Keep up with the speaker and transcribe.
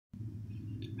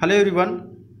Hello everyone.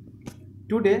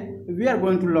 Today we are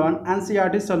going to learn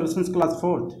NCERT Solutions Class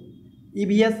 4th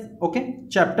EVS, okay,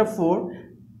 chapter 4,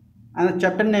 and the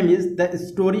chapter name is The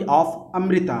Story of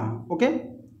Amrita. Okay,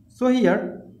 so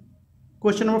here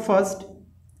question number first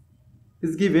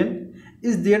is given.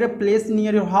 Is there a place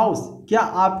near your house? क्या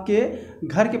आपके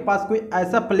घर के पास कोई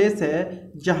ऐसा place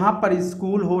है जहाँ पर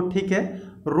school हो, ठीक है,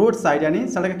 रोड साइड यानी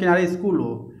सड़क के किनारे स्कूल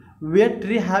हो, where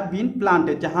tree have been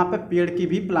planted, जहाँ पर पेड़ की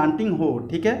भी प्लांटिंग हो,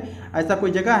 ठीक है, ऐसा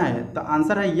कोई जगह है? तो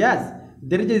आंसर है yes,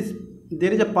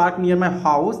 there is a park near my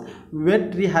house where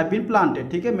tree have been planted,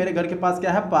 ठीक है, मेरे घर के पास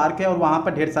क्या है, पार्क है और वहाँ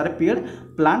पर ढेर सारे पेड़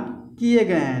प्लांट किए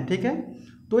गए हैं, ठीक है।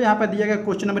 तो यहाँ पर दिया गया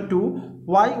question number 2,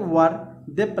 why were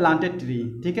they planted tree,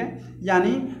 ठीक है,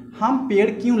 यानी हम पेड़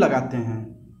क्यों लगाते हैं?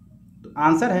 तो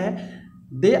आंसर है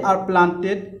they are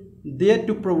planted there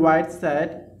to provide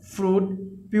shade, fruit,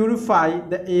 purify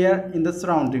the air in the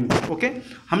surrounding. Okay,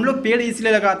 हम लोग पेड़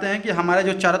इसलिए लगाते हैं कि हमारा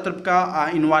जो चारों तरफ का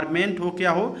इन्वायरमेंट हो,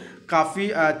 क्या हो, काफ़ी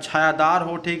छायादार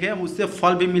हो, ठीक है, उससे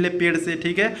फल भी मिले पेड़ से,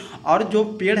 ठीक है, और जो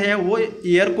पेड़ है वो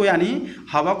एयर को यानी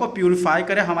हवा को प्यूरिफाई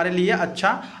करे, हमारे लिए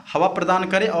अच्छा हवा प्रदान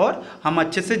करे और हम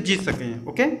अच्छे से जी सकें।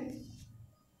 Okay,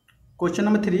 question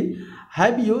number 3,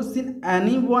 have you seen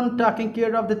any one taking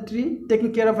care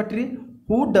of a tree?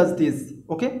 Who does this?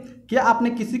 Okay, क्या आपने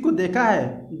किसी को देखा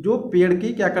है जो पेड़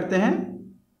की क्या करते हैं,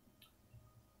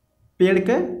 पेड़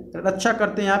के रक्षा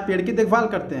करते हैं या पेड़ की देखभाल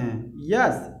करते हैं?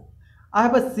 Yes, I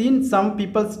have seen some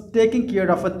people taking care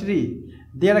of a tree,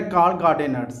 they are called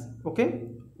Gardner's. Okay,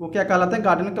 वो क्या कहलाते हैं?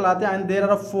 गार्डनर कहलाते हैं। And there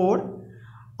are 4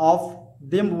 of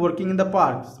them working in the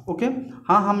park. Okay,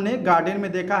 हाँ, हमने गार्डन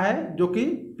में देखा है जो कि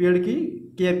पेड़ की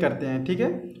केयर करते हैं, ठीक है।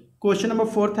 क्वेश्चन नंबर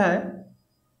 4 है,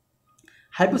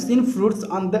 have you seen fruits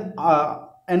on the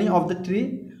any of the tree?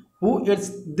 Who it's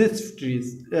this trees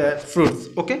fruits?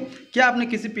 Okay, क्या आपने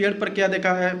किसी पेड़ पर क्या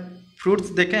देखा है? फ्रूट्स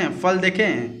देखे हैं, फल देखे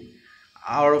हैं,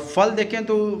 और फल देखें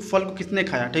तो फल को किसने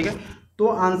खाया, ठीक है। तो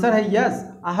आंसर है yes,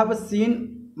 I have seen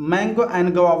mango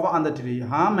and guava on the tree.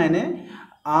 हाँ, मैंने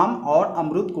आम और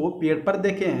अमरूद को पेड़ पर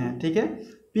देखे हैं, ठीक है।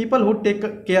 People who take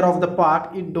care of the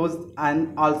park it dose and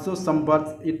also some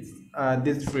birds it's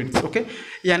this fruits. Okay,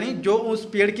 यानी जो उस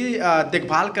पेड़ की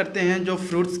देखभाल करते हैं, जो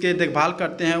फ्रूट्स के देखभाल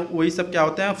करते हैं, वही सब क्या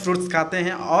होते हैं, फ्रूट्स खाते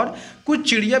हैं। और कुछ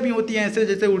चिड़िया भी होती हैं ऐसे,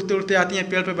 जैसे उड़ते उड़ते आती हैं,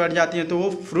 पेड़ पर बैठ जाती हैं, तो वो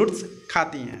फ्रूट्स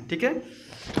खाती हैं, ठीक है।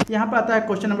 यहाँ पर आता है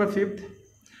question number 5,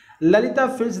 Lalita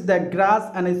feels the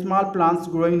grass and small plants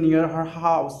growing near her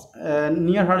house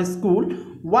near her school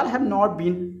what have not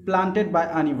been planted by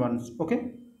anyone? Okay,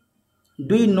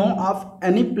 do you know of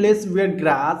any place where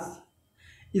grass,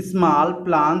 small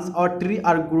plants or tree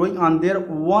are growing on their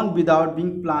own without being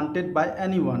planted by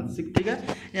anyone? ठीक है,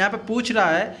 यहाँ पे पूछ रहा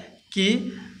है कि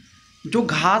जो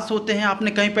घास होते हैं,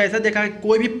 आपने कहीं पे ऐसा देखा है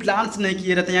कोई भी प्लांट्स नहीं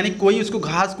किए रहते, यानी कोई उसको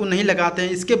घास को नहीं लगाते हैं,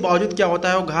 इसके बावजूद क्या होता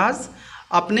है, वो घास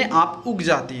अपने आप उग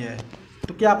जाती है।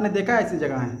 तो क्या आपने देखा है ऐसी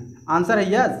जगह है? आंसर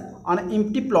है यस, ऑन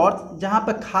एम्प्टी प्लॉट्स, जहाँ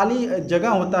पर खाली जगह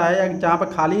होता है या जहाँ पर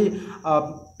खाली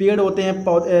पेड़ होते हैं,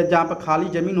 पौधे, जहाँ पर खाली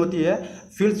ज़मीन होती है,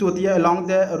 फील्ड्स होती है, along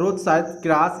the road side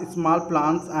grass, small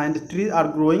plants and trees are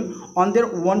growing on their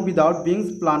own without being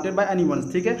planted by anyone.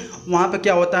 ठीक है, वहाँ पर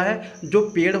क्या होता है, जो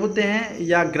पेड़ होते हैं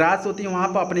या ग्रास होती है वहाँ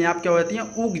पर अपने आप क्या होती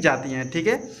हैं, उग जाती हैं। ठीक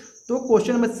है, तो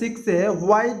क्वेश्चन नंबर 6 है,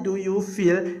 why do you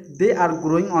feel they are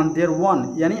growing on their own,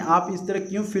 यानी आप इस तरह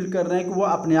क्यों फील कर रहे हैं कि वो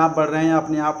अपने आप बढ़ रहे हैं,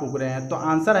 अपने आप उग रहे हैं? तो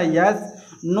आंसर है yes,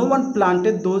 no one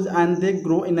planted those and they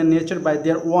grow in nature by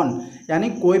their own, यानी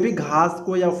कोई भी घास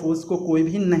को या फूस को कोई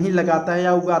भी नहीं लगाता है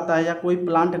या उगाता है या कोई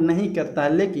प्लांट नहीं करता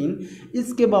है, लेकिन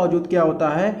इसके बावजूद क्या होता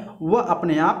है, वह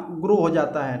अपने आप ग्रो हो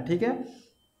जाता है। ठीक है,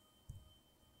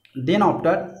 then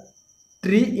after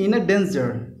tree in a danger.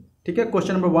 ठीक है,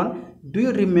 question number 1, do you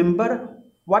remember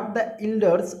what the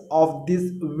elders of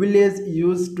this village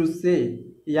used to से,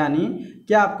 यानी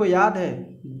क्या आपको याद है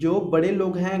जो बड़े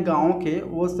लोग हैं गाँव के,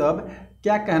 वो सब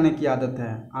क्या कहने की आदत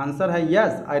है? आंसर है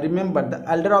yes, I remember the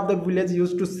Elder of the village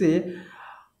used to से,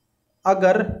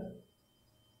 अगर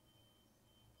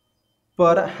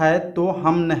पर है तो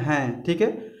हम हैं। ठीक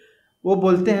है, वो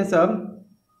बोलते हैं सब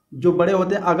जो बड़े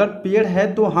होते हैं, अगर पेड़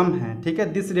है तो हम हैं। ठीक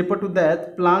है, this refer to that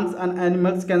plants and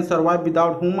animals can survive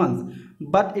without humans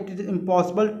but it is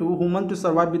impossible to human to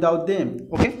survive without them.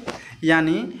 Okay,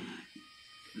 यानी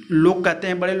लोग कहते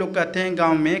हैं, बड़े लोग कहते हैं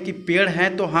गांव में कि पेड़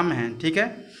हैं तो हम हैं। ठीक है,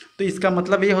 तो इसका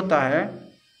मतलब ये होता है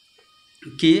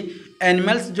कि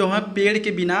एनिमल्स जो हैं पेड़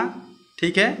के बिना,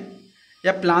 ठीक है,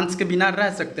 या प्लांट्स के बिना रह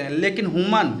सकते हैं, लेकिन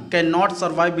human can not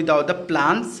survive without the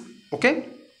plants. Okay,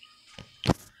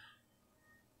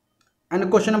 and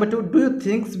question number 2, do you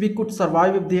think we could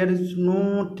survive if there is no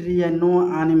tree and no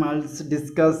animals?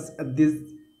 Discuss this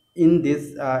in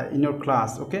your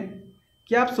class. Okay,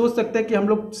 क्या आप सोच सकते हैं कि हम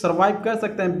लोग survive कर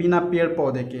सकते हैं बिना पेड़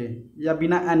पौधे के या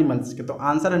बिना एनिमल्स के? तो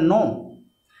आंसर है no,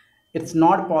 it's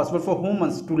not possible for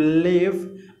humans to live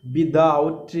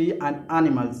without tree and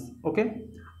animals, okay,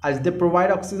 as they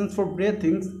provide oxygen for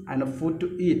breathing and food to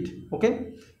eat, okay.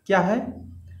 क्या है,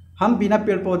 हम बिना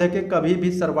पेड़ पौधे के कभी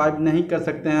भी सर्वाइव नहीं कर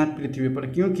सकते हैं पृथ्वी पर,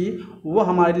 क्योंकि वो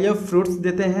हमारे लिए फ्रूट्स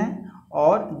देते हैं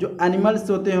और जो एनिमल्स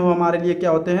होते हैं वो हमारे लिए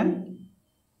क्या होते हैं,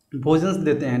 भोजन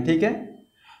देते हैं, ठीक है।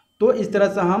 तो इस तरह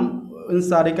से हम इन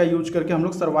सारे का यूज करके हम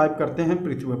लोग सर्वाइव करते हैं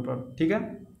पृथ्वी पर, ठीक है।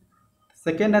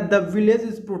 सेकेंड है the village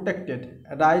is protected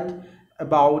right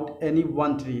about any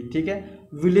one tree, ठीक है,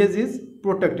 विलेज इज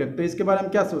प्रोटेक्टेड, तो इसके बारे में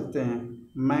क्या सोचते हैं,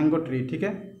 मैंगो ट्री, ठीक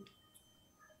है।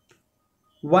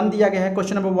 वन दिया गया है,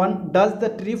 question number 1, does the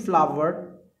tree flower,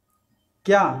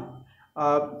 क्या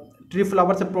ट्री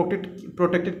फ्लावर से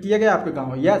प्रोटेक्टेड किया गया आपके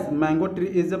गाँव? Yes, mango tree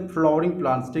is a flowering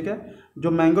plants, ठीक है,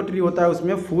 जो मैंगो ट्री होता है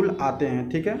उसमें फूल आते हैं,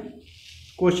 ठीक है।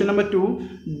 Question number 2,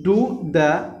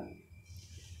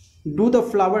 do the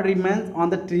flower remains on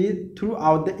the tree through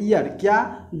out the year, क्या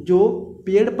जो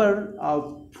पेड़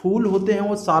पर फूल होते हैं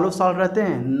वो सालों साल रहते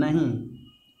हैं? नहीं,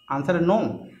 आंसर है no,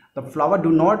 the flower do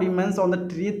not remains on the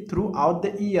tree through out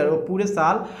the year, वो पूरे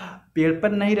साल पेड़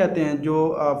पर नहीं रहते हैं, जो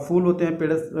फूल होते हैं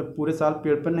पेड़ पूरे साल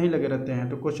पेड़ पर नहीं लगे रहते हैं।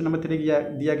 तो क्वेश्चन नंबर 3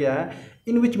 दिया गया है,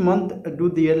 इन which month do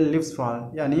their leaves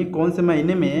fall, यानी कौन से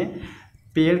महीने में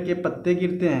पेड़ के पत्ते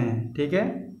गिरते हैं, ठीक है।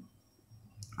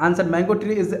 Answer, mango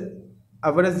tree is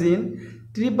evergreen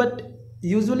tree but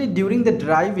usually during the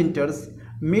dry winters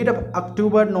mid of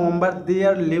October November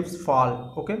their leaves fall,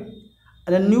 okay,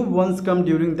 and the new ones come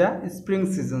during the spring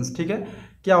seasons, ठीक है।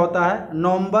 क्या होता है,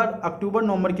 अक्टूबर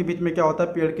नवंबर के बीच में क्या होता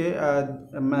है, पेड़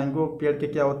के मैंगो पेड़ के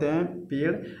क्या होते हैं,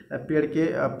 पेड़ के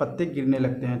पत्ते गिरने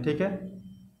लगते हैं, ठीक है।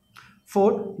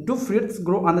 4, do fruits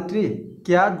grow on the tree,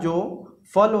 क्या जो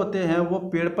फल होते हैं वो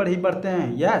पेड़ पर ही बढ़ते हैं?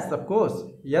 Yes of course,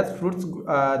 yes, fruits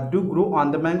do grow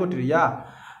on the mango tree, या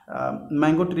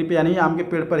मैंगो ट्री पे यानी आम के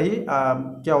पेड़ पर ही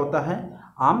क्या होता है,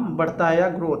 आम बढ़ता है या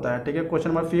ग्रो होता है, ठीक है। Question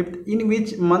number 5, in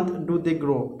which month do they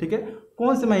grow, ठीक है,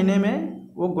 कौन से महीने में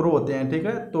वो ग्रो होते हैं, ठीक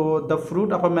है। तो the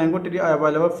fruit of a mango tree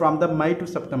available from the May to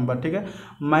सितंबर, ठीक है,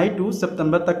 मई टू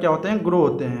सितंबर तक क्या होते हैं, ग्रो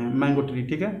होते हैं मैंगो ट्री,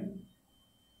 ठीक है।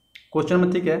 क्वेश्चन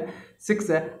नंबर 6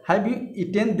 है, have you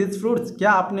eaten this fruits,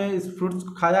 क्या आपने इस फ्रूट्स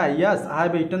को खाया है? Yes, I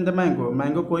have eaten the mango,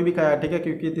 mango कोई भी खाया, ठीक है,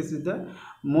 क्योंकि this is the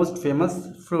most famous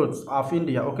fruits of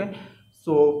India, okay.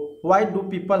 So why do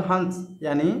people hunts,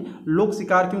 यानी लोग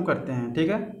शिकार क्यों करते हैं, ठीक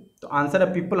है। तो आंसर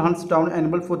है, people hunts down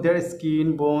animal for their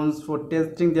skin bones for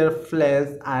testing there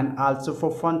flash and also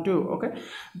for fun to, okay.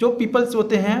 जो पीपल्स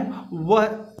होते हैं वह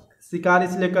शिकार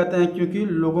इसलिए करते हैं क्योंकि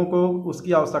लोगों को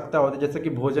उसकी आवश्यकता होती है, जैसे कि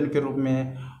भोजन के रूप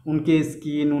में, उनके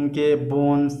स्किन, उनके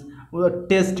बोन्स,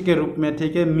 टेस्ट के रूप में,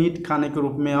 ठीक है, मीट खाने के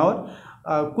रूप में,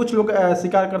 और कुछ लोग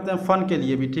शिकार करते हैं फन के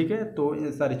लिए भी, ठीक है। तो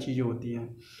ये सारी चीज़ें होती हैं।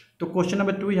 तो क्वेश्चन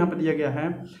नंबर 2 यहाँ पर दिया गया है,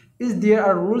 is there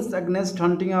are rules against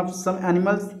hunting of some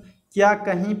animals, क्या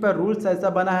कहीं पर रूल्स ऐसा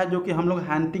बना है जो कि हम लोग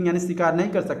हंटिंग यानी शिकार नहीं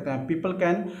कर सकते हैं? People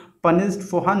can punished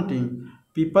for hunting,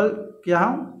 people क्या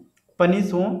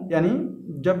पनिश हो, यानी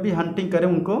जब भी हंटिंग करें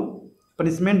उनको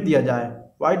पनिशमेंट दिया जाए।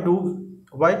 Why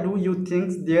do you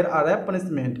thinks there R A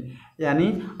punishment,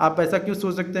 यानी आप ऐसा क्यों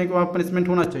सोच सकते हैं कि वहाँ पनिशमेंट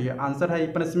होना चाहिए? आंसर है,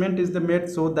 punishment is the made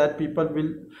so that people will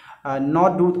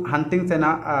not do hauntings and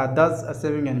दस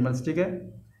सेविंग एनिमल्स, ठीक है।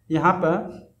 यहाँ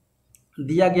पर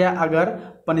दिया गया अगर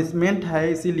पनिशमेंट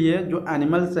है इसीलिए जो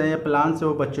एनिमल्स हैं या प्लांट्स हैं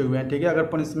वो बचे हुए हैं, ठीक है। अगर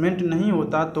पनिशमेंट नहीं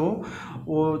होता तो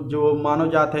वो जो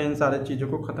मानव जात है इन सारी चीज़ों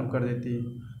को ख़त्म कर देती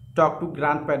है। Talk to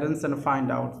grand parents and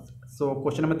find out. So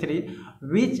question number 3,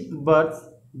 which birds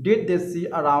did they C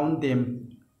around them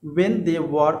when they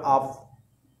were of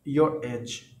your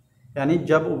age, यानी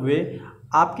जब वे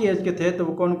आपकी एज के थे तो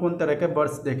वो कौन कौन तरह के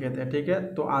बर्ड्स देखे थे, ठीक है।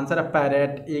 तो आंसर है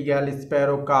पैरेट, ईगल,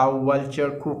 स्पैरो, काऊ, वल्चर,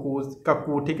 कुकूज,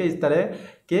 कक्कू, ठीक है। इस तरह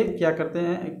के क्या करते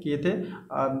हैं किए थे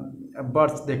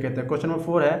बर्ड्स देखे थे। क्वेश्चन नंबर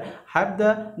 4 है, have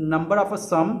the number of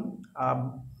some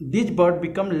this bird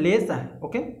become less है,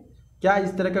 ओके। क्या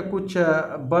इस तरह का कुछ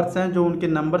बर्ड्स हैं जो उनके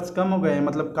नंबर्स कम हो गए हैं,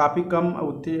 मतलब काफ़ी कम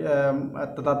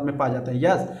तादाद में पाए जाते हैं?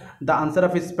 Yes, the answer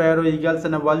of sparrow, eagles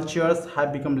and vultures have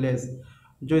become less.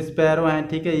 जो स्पैरो हैं,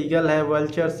 ठीक है, ईगल है,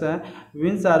 वल्चर्स हैं,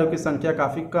 इन सारों की संख्या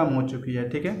काफ़ी कम हो चुकी है,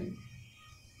 ठीक है,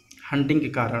 हंटिंग के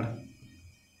कारण।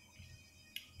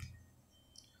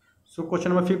 सो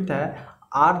क्वेश्चन नंबर 5 है,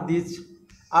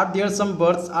 are there some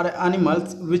birds are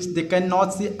animals which they can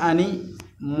not see any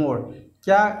more,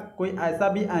 क्या कोई ऐसा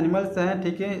भी एनिमल्स हैं,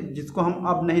 ठीक है, जिसको हम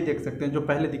अब नहीं देख सकते हैं जो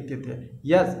पहले दिखते थे?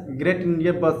 यस, ग्रेट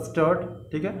इंडियन बस्टर्ड,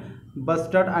 ठीक है,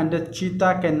 बस्टर्ड एंड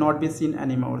चीता can not be seen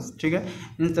animals, ठीक है।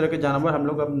 इन तरह के जानवर हम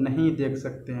लोग अब नहीं देख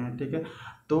सकते हैं, ठीक है।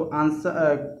 तो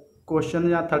आंसर क्वेश्चन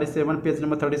या 37 पेज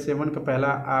नंबर 37 का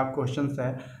पहला क्वेश्चन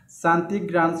है। शांति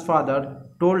grandfather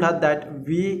told her that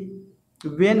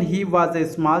when he was a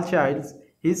small child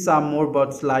he saw more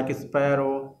birds like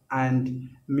sparrow and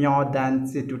meow than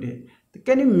see today.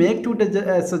 Can you make to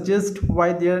suggest why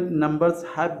their numbers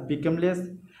have become less?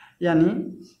 यानी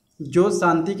जो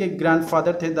शांति के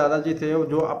grandfather थे, दादाजी थे,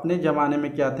 जो अपने ज़माने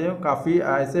में क्या थे, काफ़ी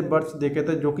ऐसे बर्ड्स देखे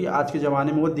थे जो कि आज के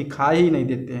ज़माने में वो दिखाई ही नहीं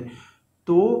देते हैं।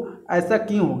 तो ऐसा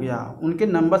क्यों हो गया, उनके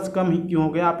नंबर्स कम ही क्यों हो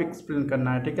गया, आप एक्सप्लेन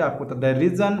करना है। ठीक है, आपको the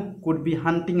reason could be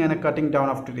hunting and cutting down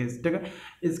of trees. ठीक है,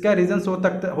 इसका रीज़न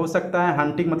हो सकता है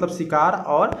हंटिंग मतलब शिकार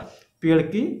और पेड़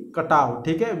की कटाव।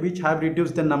 ठीक है, which have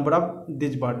reduce the number of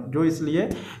this bird, जो इसलिए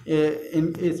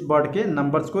इस बर्ड के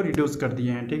नंबर्स को रिड्यूस कर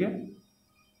दिए हैं। ठीक है,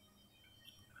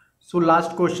 so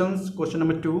last question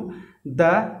number 2,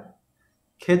 the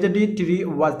Khejdi tree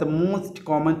was the most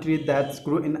common tree that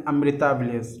grew in Amrita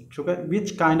village. Okay,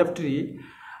 which kind of tree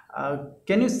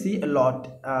can you see a lot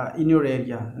in your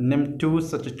area? Name 2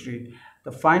 such a tree.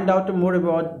 To find out more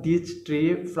about this tree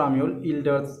from your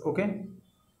elders. Okay,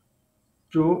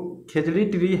 जो खेजड़ी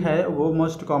tree है वो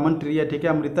most common tree है। ठीक है,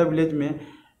 Amrita village में।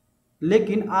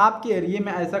 लेकिन आपके area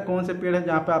में ऐसा कौन से पेड़ है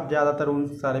जहाँ पे आप ज़्यादातर उन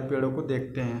सारे पेड़ों को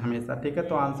देखते हैं हमेशा? ठीक है,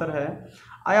 तो आंसर है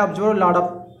I observe lot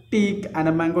of teak and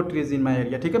mango trees in my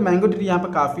area. ठीक है, मैंगो ट्री यहाँ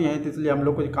पे काफ़ी हैं, तो इसलिए हम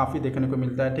लोग को काफ़ी देखने को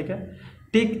मिलता है। ठीक है,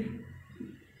 teak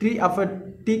tree of a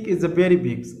teak is a very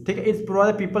big. ठीक है, it's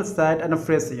provide people side and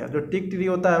fresh air. जो टीक ट्री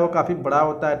होता है वो काफ़ी बड़ा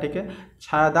होता है। ठीक है,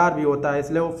 छायादार भी होता है,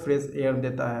 इसलिए वो फ्रेश एयर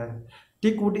देता है।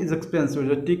 टिक वुड इज़ एक्सपेंसिव।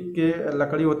 जो टिक के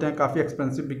लकड़ी होते हैं काफ़ी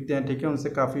एक्सपेंसिव बिकते हैं। ठीक है, उनसे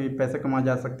काफ़ी पैसे कमाए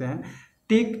जा सकते हैं।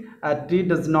 टिक tree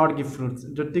does not give fruits.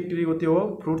 जो टिक ट्री होती है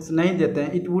वो फ्रूट्स नहीं देते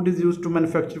हैं। It would is use to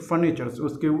manufacture furnitures.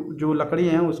 उसके जो लकड़ी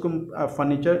हैं उसको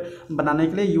फर्नीचर बनाने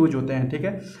के लिए यूज होते हैं। ठीक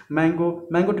है,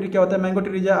 मैंगो ट्री क्या होता है? Mango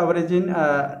tree is averaging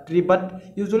tree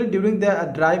but usually during the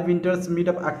dry winters mid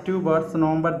of October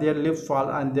November there leaves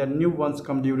fall and their new ones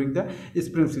come during the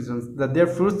spring season. There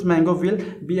fruits mango will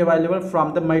be available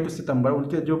from the May to सितंबर।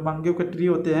 उनके जो mango के tree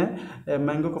होते हैं,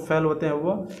 mango के फल होते हैं,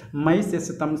 वो मई से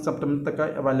सितंबर तक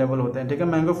अवेलेबल होते हैं। ठीक है,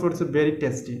 मैंगो फ्रूट्स वेरी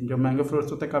टेस्टी। जो मैंगो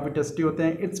फ्रूट्स होते हैं काफ़ी टेस्टी होते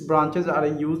हैं। It's branches are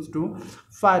use to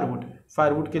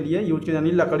firewood के लिए यूज के,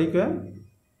 यानी लकड़ी के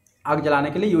आग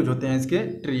जलाने के लिए यूज होते हैं इसके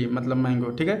ट्री, मतलब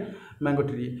मैंगो। ठीक है, मैंगो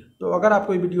ट्री। तो अगर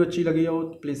आपको ये वीडियो अच्छी लगी हो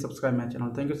तो please subscribe my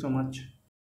channel. Thank you so much.